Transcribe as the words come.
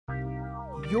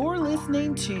You're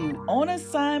listening to On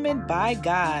Assignment by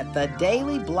God, the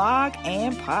daily blog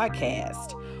and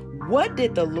podcast. What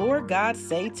did the Lord God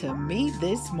say to me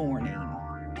this morning?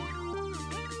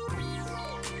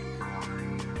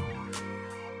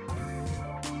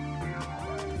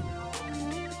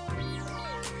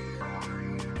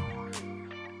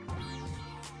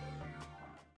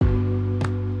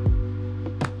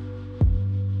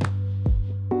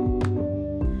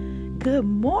 Good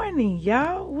morning,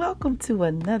 y'all. Welcome to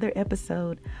another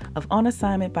episode of On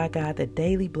Assignment by God, the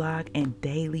daily blog and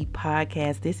daily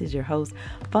podcast. This is your host,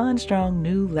 Fun Strong,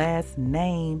 new last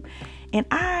name. And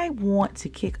I want to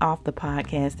kick off the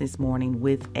podcast this morning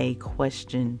with a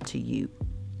question to you.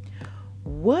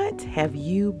 What have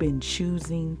you been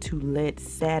choosing to let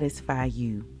satisfy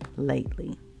you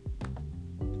lately?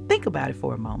 Think about it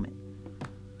for a moment.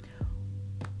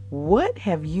 What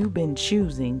have you been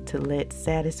choosing to let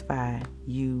satisfy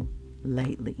you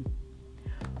lately?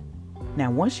 Now,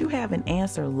 once you have an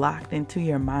answer locked into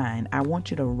your mind, I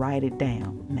want you to write it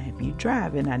down. Now, if you're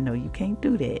driving, I know you can't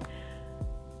do that,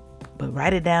 but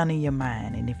write it down in your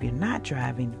mind. And if you're not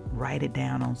driving, write it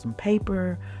down on some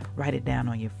paper, write it down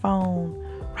on your phone,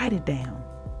 write it down.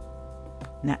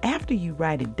 Now, after you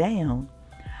write it down,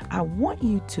 I want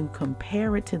you to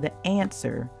compare it to the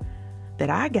answer that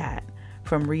I got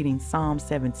from reading Psalm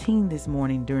 17 this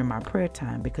morning during my prayer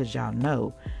time, because y'all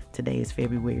know today is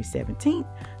February 17th.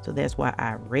 So that's why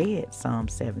I read Psalm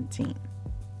 17.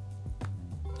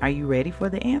 Are you ready for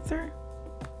the answer?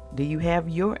 Do you have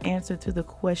your answer to the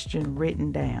question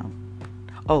written down?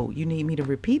 Oh, you need me to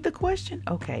repeat the question?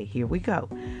 Okay, here we go.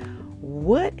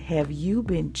 What have you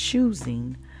been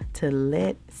choosing to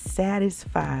let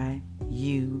satisfy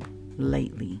you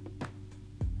lately?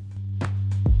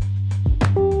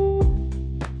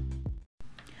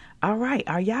 All right,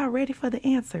 are y'all ready for the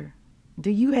answer? Do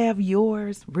you have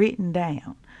yours written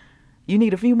down? You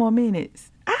need a few more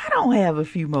minutes. I don't have a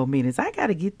few more minutes. I got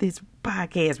to get this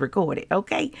podcast recorded,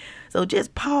 okay? So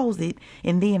just pause it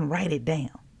and then write it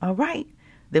down, all right?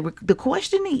 The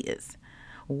question is,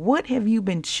 what have you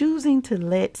been choosing to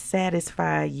let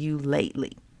satisfy you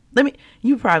lately?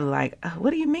 You probably like, what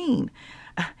do you mean?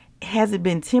 Has it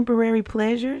been temporary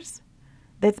pleasures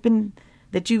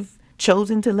that you've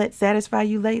chosen to let satisfy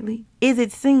you lately? Is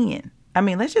it sin? I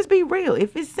mean, let's just be real.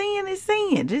 If it's sin, it's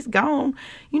sin. Just go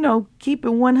on, keep it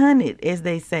 100, as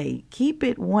they say. Keep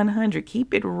it 100.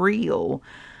 Keep it real.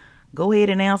 Go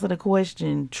ahead and answer the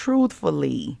question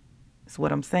truthfully. That's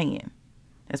what I'm saying.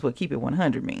 That's what keep it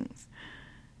 100 means.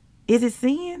 Is it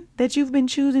sin that you've been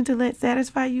choosing to let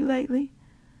satisfy you lately?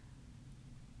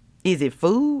 Is it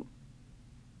food?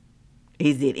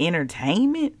 Is it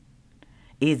entertainment?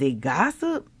 Is it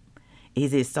gossip?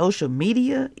 Is it social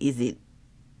media? Is it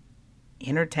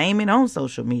entertainment on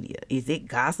social media? Is it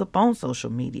gossip on social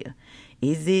media?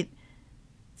 Is it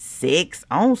sex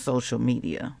on social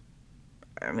media?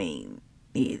 I mean,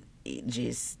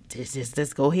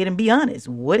 let's go ahead and be honest.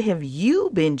 What have you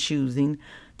been choosing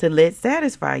to let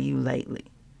satisfy you lately?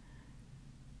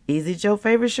 Is it your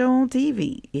favorite show on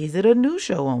TV? Is it a new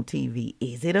show on TV?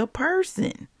 Is it a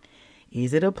person?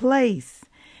 Is it a place?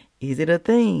 Is it a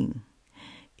thing?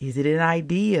 Is it an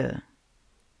idea?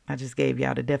 I just gave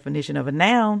y'all the definition of a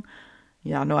noun.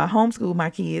 Y'all know I homeschool my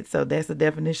kids, so that's the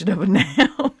definition of a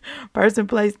noun. Person,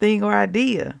 place, thing, or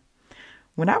idea.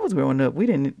 When I was growing up, we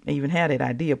didn't even have that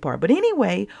idea part. But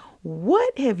anyway,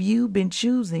 what have you been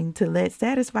choosing to let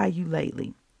satisfy you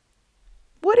lately?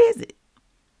 What is it?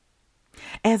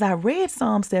 As I read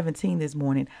Psalm 17 this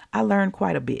morning, I learned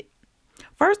quite a bit.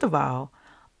 First of all,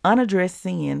 unaddressed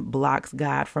sin blocks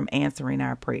God from answering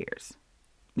our prayers.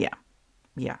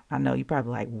 Yeah, I know you're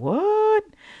probably like, what?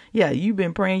 Yeah, you've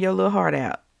been praying your little heart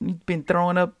out. You've been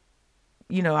throwing up,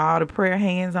 all the prayer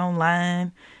hands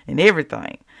online and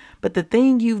everything. But the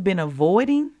thing you've been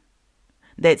avoiding,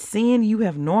 that sin you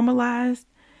have normalized,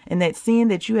 and that sin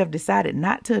that you have decided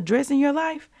not to address in your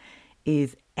life,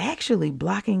 is actually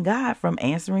blocking God from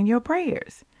answering your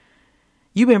prayers.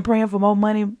 You've been praying for more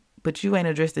money, but you ain't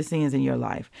addressed the sins in your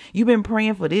life. You've been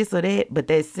praying for this or that, but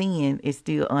that sin is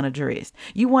still unaddressed.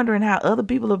 You wondering how other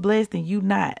people are blessed and you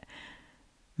not.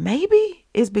 Maybe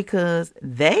it's because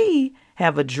they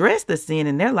have addressed the sin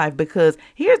in their life, because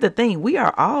here's the thing. We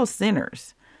are all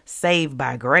sinners saved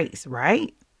by grace,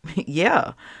 right?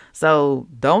 Yeah. So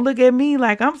don't look at me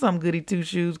like I'm some goody two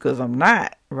shoes, because I'm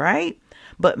not, right?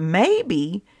 But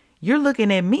maybe you're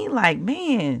looking at me like,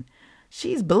 man,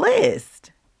 she's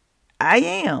blessed. I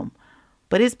am.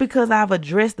 But it's because I've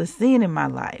addressed the sin in my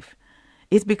life.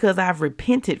 It's because I've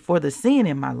repented for the sin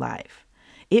in my life.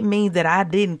 It means that I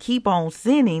didn't keep on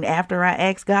sinning after I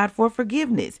asked God for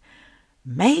forgiveness.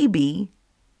 Maybe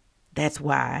That's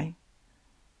why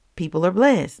people are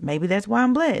blessed. Maybe that's why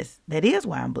I'm blessed. That is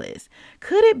why I'm blessed.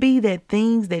 Could it be that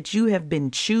things that you have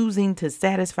been choosing to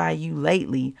satisfy you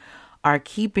lately are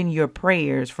keeping your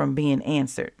prayers from being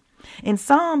answered? In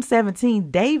Psalm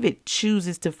 17, David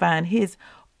chooses to find his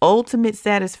ultimate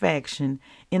satisfaction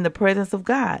in the presence of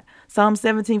God. Psalm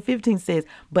 17:15 says,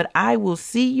 "But I will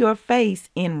see your face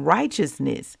in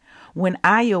righteousness. When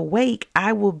I awake,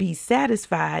 I will be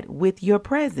satisfied with your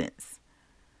presence."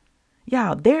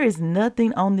 Y'all, there is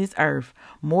nothing on this earth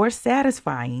more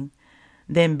satisfying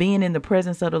than being in the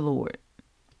presence of the Lord.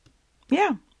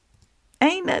 Yeah,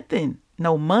 ain't nothing.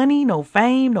 No money, no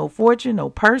fame, no fortune, no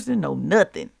person, no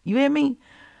nothing. You hear me?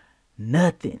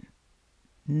 Nothing.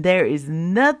 There is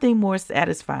nothing more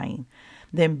satisfying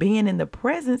than being in the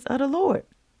presence of the Lord.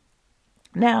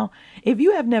 Now, if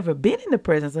you have never been in the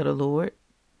presence of the Lord,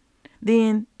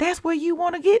 then that's where you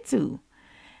want to get to.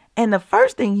 And the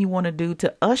first thing you want to do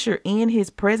to usher in his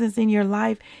presence in your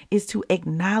life is to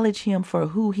acknowledge him for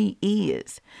who he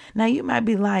is. Now, you might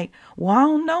be like, well, I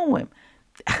don't know him.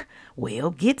 Well,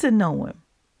 get to know him.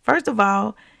 First of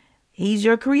all, he's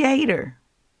your creator,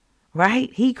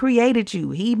 right? He created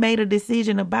you. He made a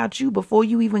decision about you before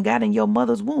you even got in your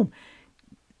mother's womb.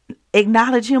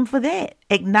 Acknowledge him for that.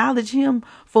 Acknowledge him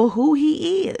for who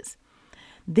he is.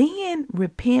 Then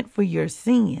repent for your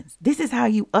sins. This is how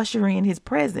you usher in his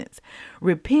presence.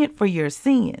 Repent for your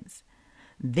sins.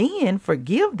 Then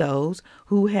forgive those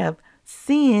who have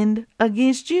sinned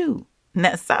against you.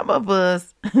 Now, some of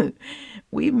us,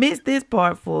 we missed this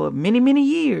part for many, many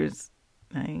years.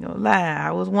 I ain't gonna lie.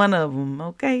 I was one of them.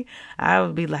 Okay. I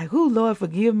would be like, "Oh, Lord,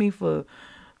 forgive me for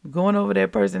going over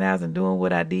that person's house and doing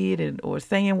what I did or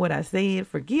saying what I said.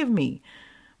 Forgive me."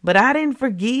 But I didn't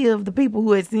forgive the people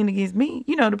who had sinned against me.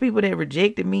 You know, the people that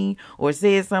rejected me or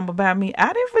said something about me.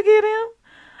 I didn't forgive them.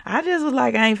 I just was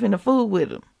like, I ain't finna fool with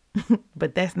them.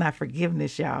 But that's not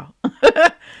forgiveness, y'all.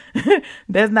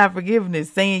 That's not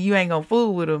forgiveness. Saying you ain't gonna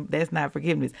fool with them, that's not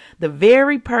forgiveness. The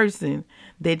very person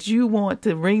that you want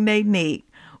to wring their neck,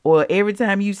 or every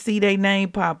time you see their name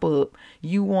pop up,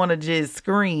 you want to just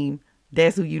scream,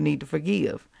 that's who you need to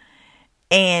forgive.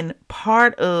 And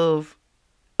part of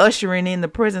ushering in the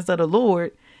presence of the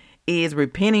Lord is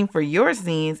repenting for your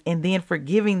sins and then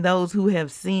forgiving those who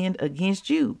have sinned against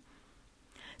you.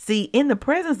 See, in the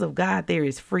presence of God, there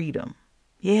is freedom.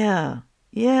 Yeah,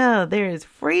 there is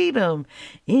freedom.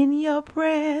 In your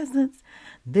presence,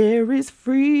 there is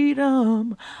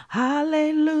freedom.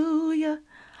 Hallelujah.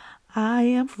 I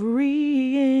am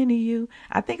free in you.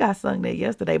 I think I sung that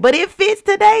yesterday, but it fits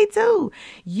today too.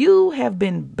 You have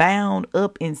been bound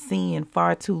up in sin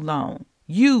far too long.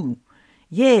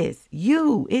 Yes,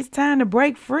 you. It's time to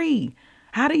break free.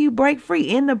 How do you break free?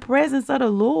 In the presence of the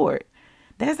Lord.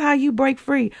 That's how you break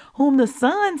free. Whom the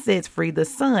Son sets free, the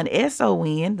Son,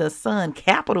 S-O-N, the Son,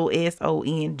 capital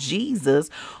S-O-N, Jesus,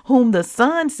 whom the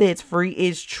Son sets free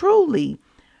is truly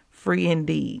free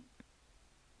indeed.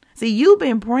 See, you've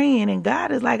been praying and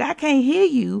God is like, I can't hear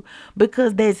you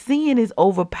because that sin is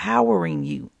overpowering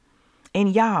you.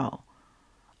 And y'all,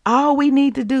 all we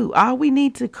need to do, all we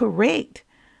need to correct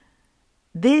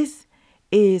this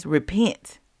is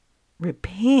repent.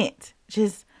 Repent.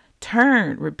 Just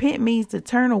turn. Repent means to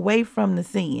turn away from the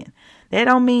sin. That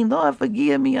don't mean, Lord,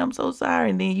 forgive me, I'm so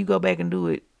sorry. And then you go back and do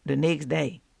it the next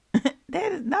day.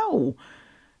 That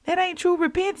ain't true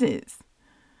repentance.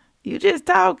 You just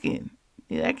talking.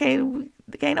 Can't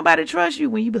nobody trust you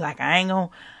when you be like, I ain't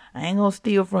gonna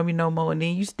steal from you no more. And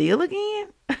then you steal again.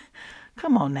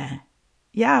 Come on now.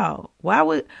 Y'all, why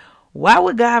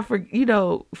would God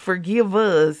forgive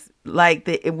us like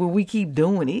that when we keep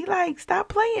doing it? He like, stop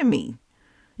playing me.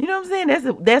 You know what I'm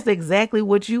saying? That's exactly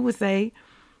what you would say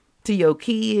to your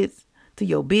kids, to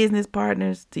your business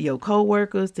partners, to your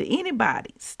coworkers, to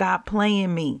anybody. Stop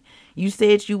playing me. You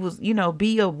said you was,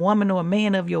 be a woman or a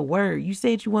man of your word. You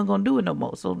said you weren't going to do it no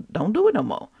more. So don't do it no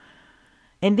more.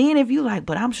 And then if you like,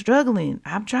 but I'm struggling,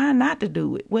 I'm trying not to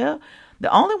do it. Well,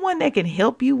 the only one that can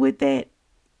help you with that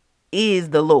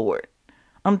is the Lord.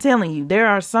 I'm telling you, there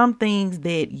are some things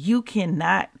that you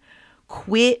cannot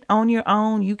quit on your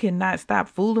own. You cannot stop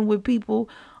fooling with people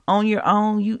on your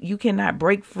own. You cannot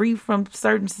break free from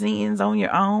certain sins on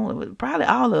your own. Probably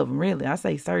all of them, really. I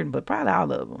say certain, but probably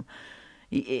all of them.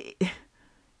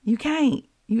 You can't.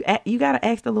 You got to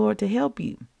ask the Lord to help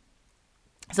you.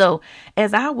 So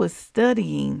as I was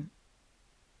studying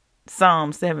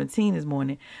Psalm 17 this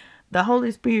morning, the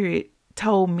Holy Spirit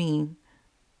told me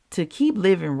to keep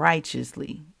living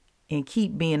righteously and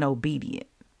keep being obedient.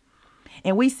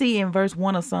 And we see in verse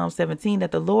 1 of Psalm 17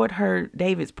 that the Lord heard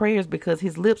David's prayers because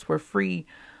his lips were free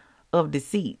of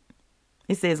deceit.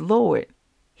 It says, Lord,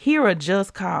 Hear a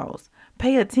just cause.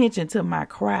 Pay attention to my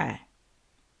cry.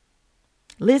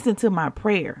 Listen to my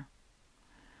prayer.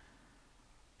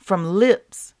 From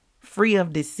lips free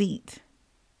of deceit.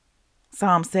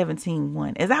 Psalm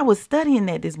 17:1. As I was studying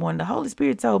that this morning, the Holy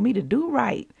Spirit told me to do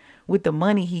right with the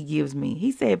money he gives me.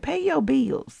 He said, pay your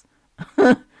bills.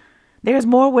 There's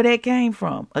more where that came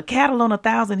from. A cattle on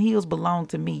 1,000 hills belong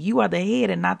to me. You are the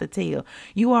head and not the tail.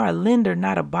 You are a lender,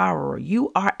 not a borrower.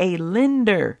 You are a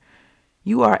lender.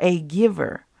 You are a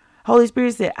giver. Holy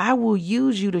Spirit said, I will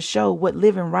use you to show what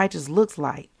living righteous looks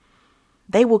like.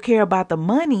 They will care about the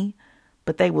money,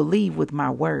 but they will leave with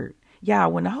my word.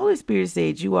 Y'all, when the Holy Spirit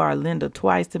said you are a lender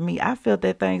twice to me, I felt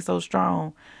that thing so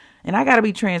strong. And I got to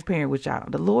be transparent with y'all.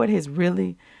 The Lord has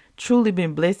really, truly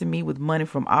been blessing me with money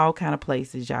from all kind of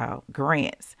places, y'all.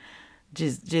 Grants,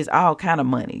 just all kind of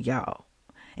money, y'all.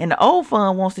 And the old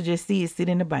fund wants to just see it sit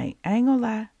in the bank. I ain't gonna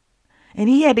lie. And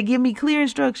he had to give me clear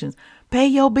instructions. Pay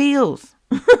your bills.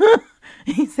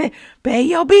 He said, pay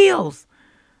your bills.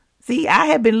 See, I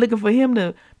had been looking for him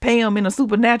to pay them in a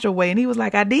supernatural way. And he was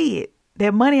like, I did.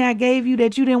 That money I gave you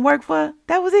that you didn't work for,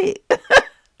 that was it.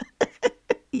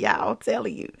 Y'all, I'm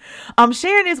telling you. I'm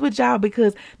sharing this with y'all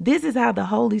because this is how the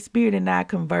Holy Spirit and I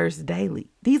converse daily.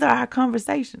 These are our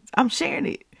conversations. I'm sharing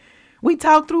it. We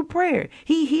talk through prayer.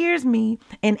 He hears me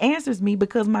and answers me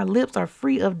because my lips are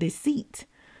free of deceit.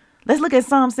 Let's look at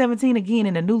Psalm 17 again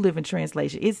in the New Living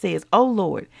Translation. It says, O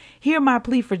Lord, hear my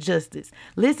plea for justice.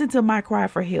 Listen to my cry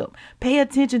for help. Pay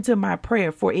attention to my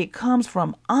prayer, for it comes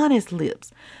from honest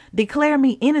lips. Declare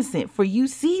me innocent, for you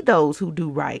see those who do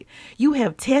right. You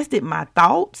have tested my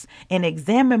thoughts and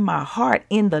examined my heart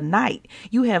in the night.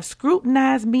 You have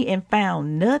scrutinized me and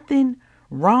found nothing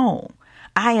wrong.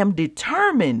 I am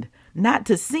determined not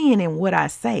to sin in what I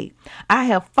say. I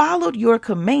have followed your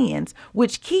commands,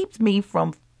 which keeps me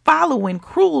from following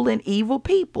cruel and evil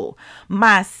people.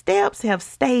 My steps have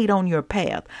stayed on your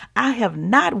path. I have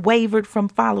not wavered from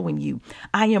following you.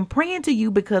 I am praying to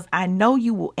you because I know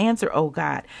you will answer, oh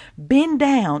God. Bend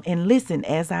down and listen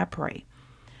as I pray.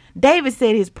 David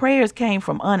said his prayers came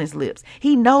from honest lips.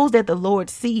 He knows that the Lord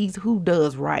sees who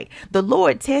does right. The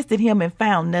Lord tested him and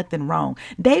found nothing wrong.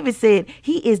 David said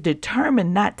he is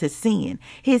determined not to sin.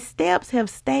 His steps have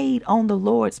stayed on the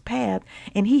Lord's path,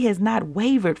 and he has not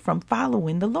wavered from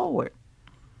following the Lord.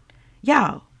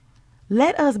 Y'all,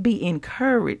 let us be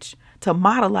encouraged to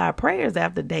model our prayers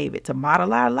after David, to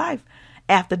model our life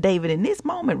after David in this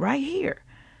moment right here.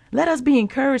 Let us be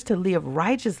encouraged to live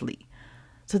righteously,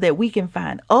 so that we can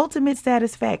find ultimate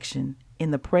satisfaction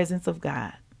in the presence of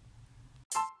God.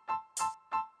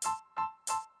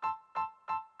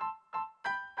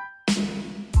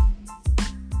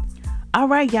 All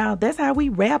right, y'all, that's how we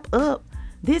wrap up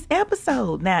this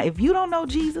episode. Now, if you don't know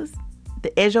Jesus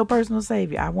as your personal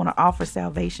Savior, I want to offer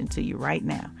salvation to you right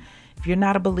now. If you're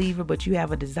not a believer, but you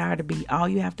have a desire to be, all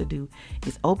you have to do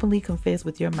is openly confess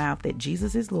with your mouth that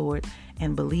Jesus is Lord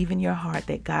and believe in your heart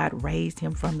that God raised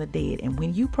him from the dead. And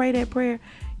when you pray that prayer,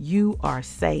 you are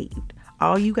saved.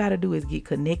 All you got to do is get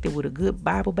connected with a good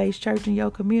Bible-based church in your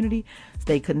community.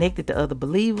 Stay connected to other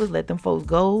believers. Let them folks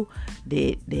go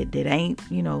that ain't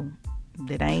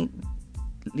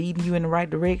leading you in the right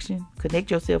direction.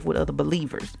 Connect yourself with other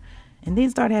believers. And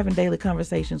then start having daily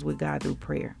conversations with God through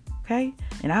prayer. Okay?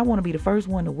 And I want to be the first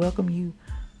one to welcome you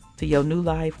to your new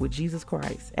life with Jesus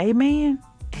Christ. Amen.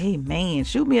 Amen.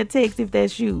 Shoot me a text if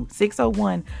that's you.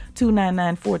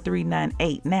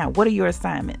 601-299-4398. Now, what are your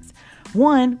assignments?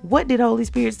 1, what did Holy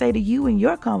Spirit say to you in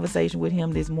your conversation with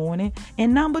him this morning?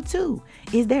 And number 2,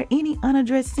 is there any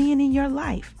unaddressed sin in your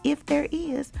life? If there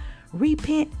is,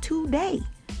 repent today.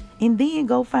 And then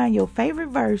go find your favorite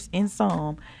verse in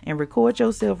Psalm and record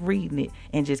yourself reading it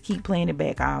and just keep playing it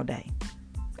back all day.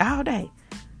 All day.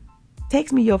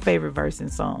 Text me your favorite verse in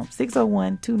Psalm.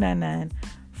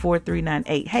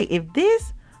 601-299-4398. Hey, if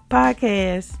this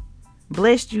podcast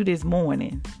blessed you this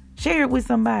morning, share it with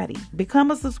somebody. Become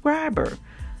a subscriber.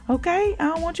 Okay? I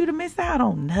don't want you to miss out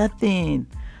on nothing.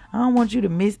 I don't want you to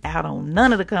miss out on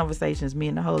none of the conversations me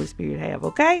and the Holy Spirit have.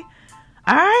 Okay?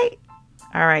 All right?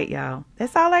 All right, y'all.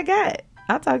 That's all I got.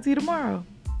 I'll talk to you tomorrow.